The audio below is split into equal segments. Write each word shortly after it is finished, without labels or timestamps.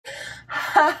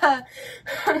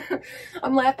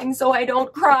I'm laughing so I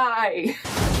don't cry.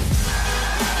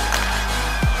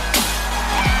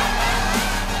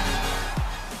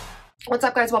 What's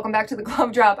up, guys? Welcome back to the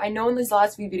Glove Drop. I know in these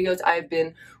last few videos I've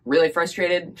been really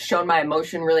frustrated, shown my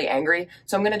emotion, really angry,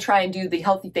 so I'm going to try and do the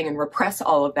healthy thing and repress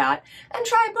all of that and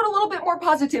try and put a little bit more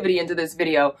positivity into this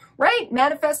video, right?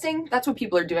 Manifesting, that's what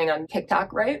people are doing on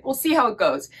TikTok, right? We'll see how it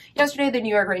goes. Yesterday, the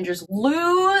New York Rangers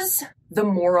lose the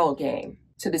moral game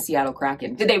to the Seattle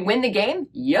Kraken. Did they win the game?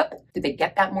 Yep. Did they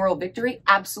get that moral victory?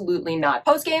 Absolutely not.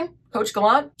 Post-game, Coach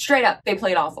Gallant, straight up, they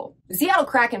played awful. The Seattle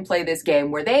Kraken play this game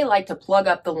where they like to plug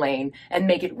up the lane and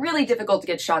make it really difficult to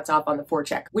get shots off on the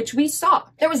forecheck, which we saw.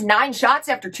 There was 9 shots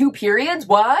after 2 periods.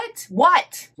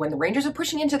 What? When the Rangers are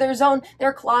pushing into their zone,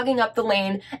 they're clogging up the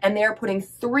lane and they're putting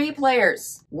 3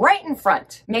 players right in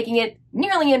front, making it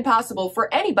nearly impossible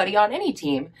for anybody on any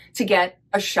team to get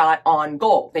a shot on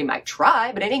goal. They might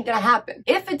try, but it ain't gonna happen.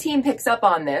 If a team picks up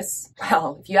on this,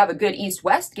 well, if you have a good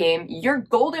East-West game, you're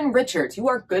golden Richards. You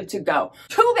are good to go.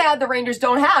 Too bad the Rangers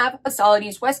don't have a solid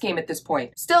East-West game at this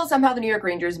point. Still, somehow the New York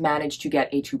Rangers managed to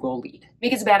get a 2-goal lead.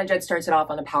 Mika Zibanejad starts it off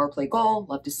on a power play goal.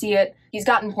 Love to see it. He's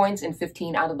gotten points in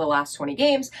 15 out of the last 20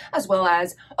 games, as well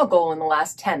as a goal in the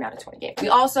last 10 out of 20 games. We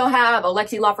also have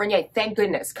Alexis Lafreniere, thank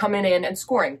goodness, coming in and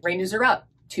scoring. Rangers are up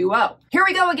 2-0. Here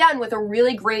we go again with a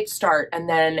really great start, and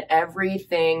then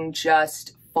everything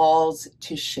just falls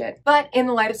to shit. But in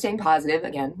the light of staying positive,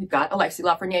 again, we've got Alexis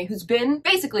Lafreniere, who's been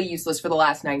basically useless for the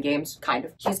last 9 games, kind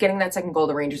of. He's getting that second goal.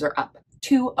 The Rangers are up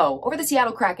 2-0 over the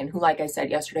Seattle Kraken, who, like I said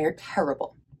yesterday, are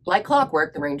terrible. Like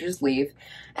clockwork, the Rangers leave,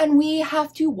 and we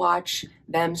have to watch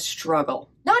them struggle.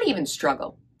 Not even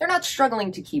struggle. They're not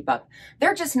struggling to keep up.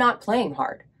 They're just not playing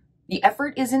hard. The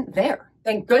effort isn't there.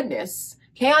 Thank goodness.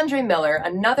 K'Andre Miller,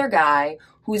 another guy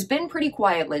who's been pretty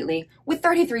quiet lately, with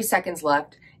 33 seconds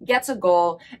left, gets a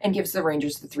goal and gives the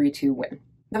Rangers the 3-2 win.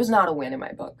 That was not a win in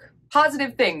my book.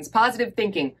 Positive things, positive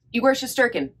thinking. Igor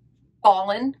Shesterkin,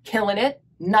 ballin', killing it.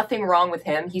 Nothing wrong with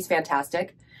him. He's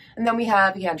fantastic. And then we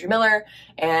have K'Andre Miller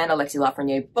and Alexis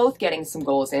Lafreniere both getting some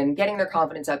goals in, getting their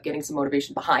confidence up, getting some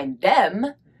motivation behind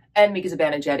them. And Mika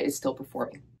Zibanejad is still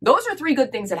performing. Those are 3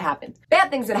 good things that happened. Bad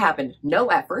things that happened: no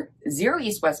effort, 0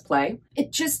 East-West play.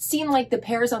 It just seemed like the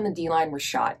pairs on the D-line were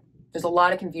shot. There's a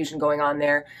lot of confusion going on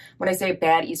there. When I say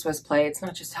bad East-West play, it's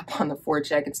not just up on the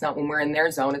forecheck. It's not when we're in their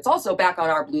zone. It's also back on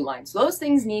our blue line. So those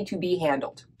things need to be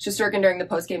handled. Shesterkin during the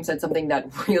postgame said something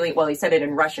that really, well, he said it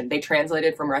in Russian. They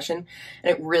translated from Russian,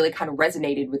 and it really kind of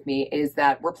resonated with me, is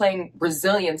that we're playing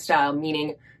Brazilian style,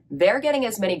 meaning they're getting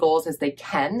as many goals as they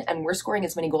can, and we're scoring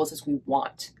as many goals as we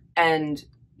want. And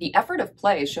the effort of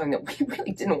play is showing that we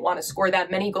really didn't want to score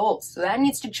that many goals. So that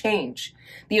needs to change.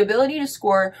 The ability to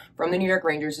score from the New York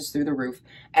Rangers is through the roof,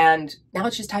 and now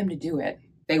it's just time to do it.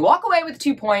 They walk away with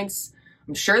 2 points.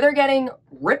 I'm sure they're getting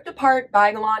ripped apart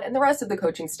by Gallant and the rest of the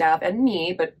coaching staff and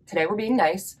me, but today we're being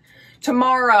nice.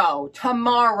 Tomorrow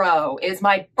is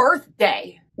my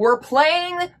birthday. We're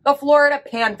playing the Florida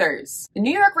Panthers. The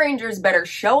New York Rangers better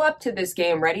show up to this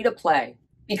game ready to play,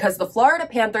 because the Florida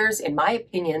Panthers, in my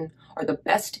opinion, are the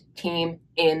best team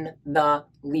in the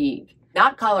league.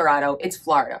 Not Colorado, it's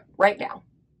Florida right now.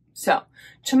 So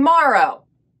tomorrow,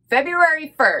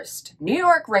 February 1st, New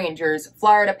York Rangers,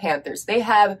 Florida Panthers. They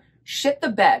have shit the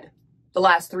bed the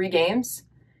last 3 games,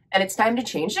 and it's time to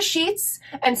change the sheets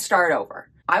and start over.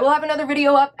 I will have another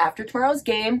video up after tomorrow's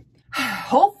game.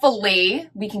 Hopefully,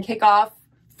 we can kick off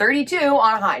 32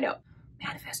 on a high note.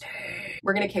 Manifesting.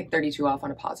 We're going to kick 32 off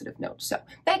on a positive note. So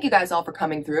thank you guys all for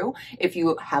coming through. If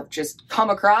you have just come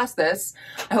across this,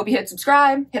 I hope you hit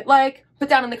subscribe, hit like, put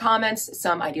down in the comments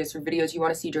some ideas for videos you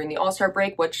want to see during the All-Star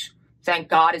break, which thank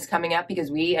God is coming up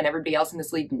because we and everybody else in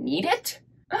this league need it.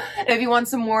 And if you want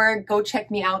some more, go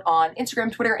check me out on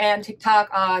Instagram, Twitter, and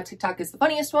TikTok. TikTok is the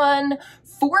funniest one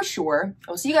for sure.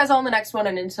 I will see you guys all in the next one.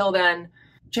 And until then,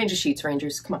 change the sheets,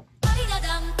 Rangers. Come on.